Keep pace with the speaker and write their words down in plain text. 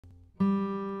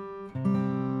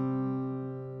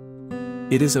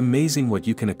It is amazing what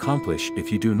you can accomplish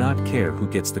if you do not care who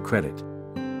gets the credit.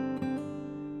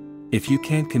 If you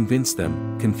can't convince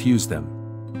them, confuse them.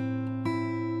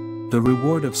 The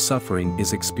reward of suffering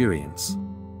is experience.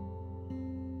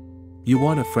 You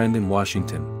want a friend in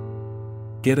Washington?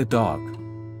 Get a dog.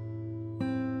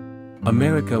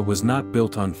 America was not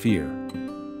built on fear.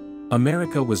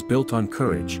 America was built on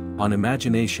courage, on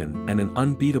imagination, and an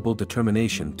unbeatable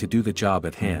determination to do the job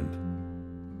at hand.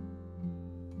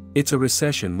 It's a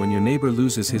recession when your neighbor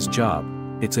loses his job,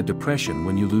 it's a depression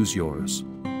when you lose yours.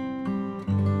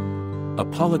 A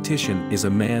politician is a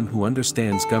man who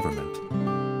understands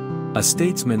government. A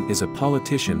statesman is a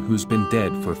politician who's been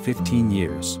dead for 15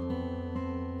 years.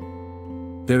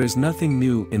 There is nothing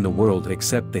new in the world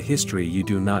except the history you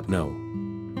do not know.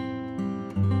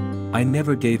 I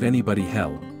never gave anybody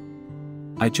hell.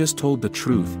 I just told the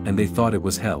truth and they thought it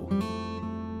was hell.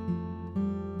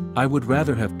 I would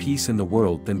rather have peace in the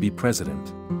world than be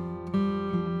president.